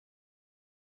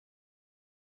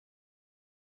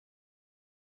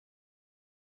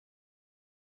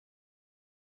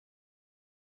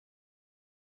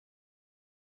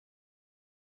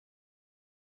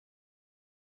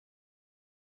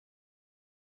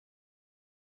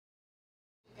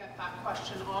that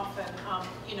question often.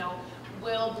 You know,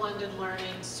 will blended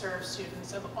learning serve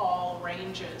students of all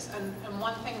ranges? And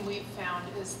one thing we've found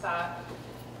is that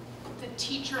the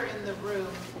teacher in the room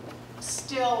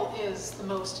still is the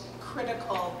most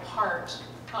critical part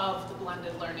of the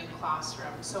blended learning classroom,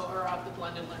 or of the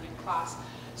blended learning class.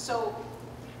 So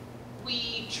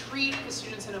we treat the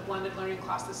students in a blended learning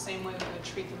class the same way we would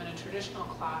treat them in a traditional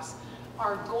class.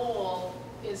 Our goal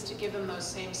is to give them those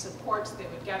same supports they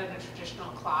would get in a traditional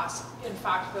class. In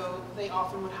fact, though, they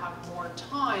often would have more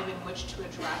time in which to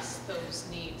address those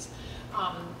needs.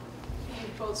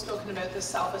 You've both spoken about the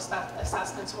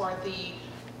self-assessments or the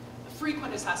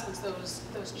frequent assessments, those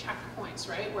checkpoints,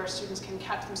 right, where students can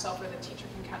catch themselves or the teacher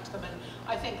can catch them. And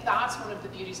I think that's one of the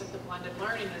beauties of the blended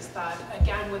learning, is that,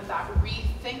 again, with that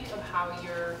rethink of how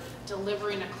you're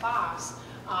delivering a class,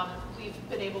 we've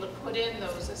been able to put in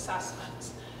those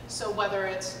assessments. So whether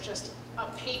it's just a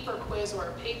paper quiz or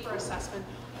a paper assessment,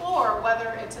 or whether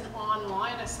it's an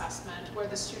online assessment where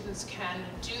the students can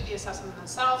do the assessment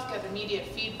themselves, get immediate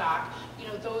feedback, you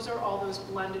know, those are all those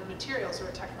blended materials or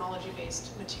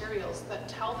technology-based materials that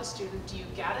tell the student, do you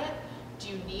get it? Do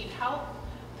you need help?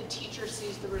 The teacher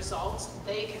sees the results.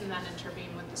 They can then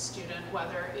intervene with the student,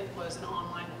 whether it was an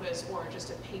online quiz or just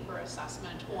a paper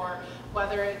assessment, or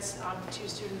whether it's two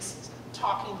students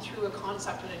talking through a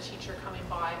concept and a teacher coming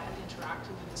by and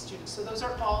interacting with the students. So those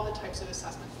are all the types of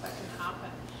assessments that can happen.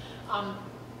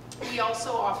 We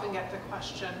also often get the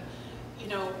question, you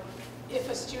know, if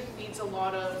a student needs a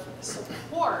lot of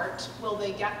support, will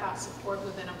they get that support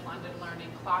within a blended learning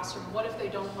classroom? What if they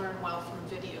don't learn well from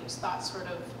videos? That sort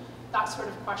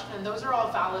of question. And those are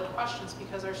all valid questions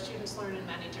because our students learn in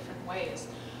many different ways.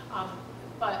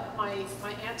 But my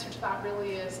answer to that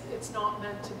really is, it's not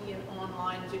meant to be an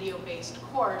online video-based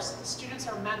course. Students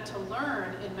are meant to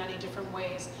learn in many different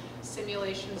ways,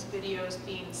 simulations, videos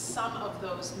being some of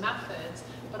those methods,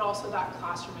 but also that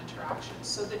classroom interaction.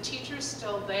 So the teacher's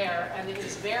still there, and it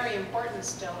is very important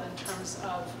still in terms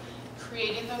of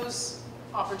creating those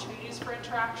opportunities for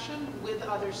interaction with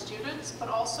other students, but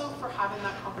also for having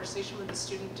that conversation with the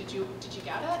student. Did you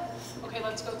get it? Okay,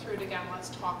 let's go through it again. Let's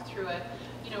talk through it.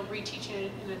 You know, reteaching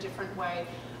it in a different way.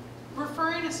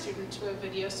 Referring a student to a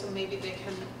video so maybe they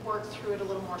can work through it a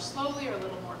little more slowly or a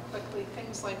little more quickly,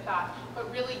 things like that,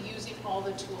 but really using all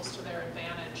the tools to their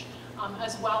advantage,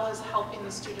 as well as helping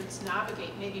the students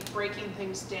navigate, maybe breaking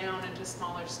things down into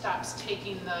smaller steps,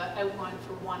 taking the outline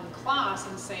for one class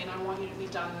and saying, I want you to be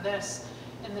done this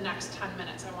in the next 10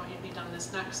 minutes. I want you to be done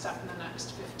this next step in the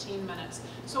next 15 minutes.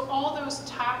 So all those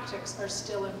tactics are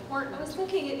still important. I was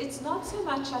thinking it's not so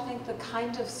much, I think, the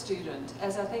kind of student,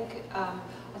 as I think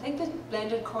that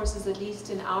blended courses, at least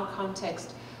in our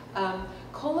context,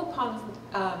 call upon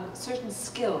certain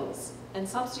skills, and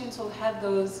some students will have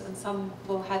those and some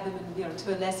will have them in, you know,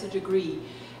 to a lesser degree.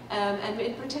 And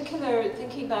in particular,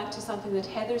 thinking back to something that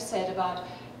Heather said about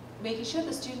making sure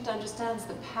the student understands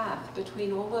the path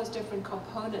between all those different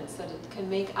components that it can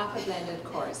make up a blended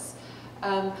course.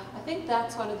 I think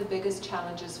that's one of the biggest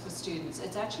challenges for students.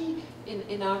 It's actually,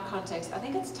 in our context, I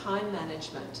think it's time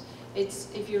management. It's,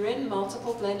 if you're in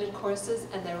multiple blended courses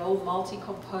and they're all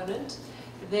multi-component,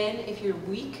 then if you're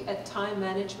weak at time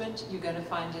management, you're going to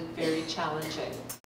find it very challenging.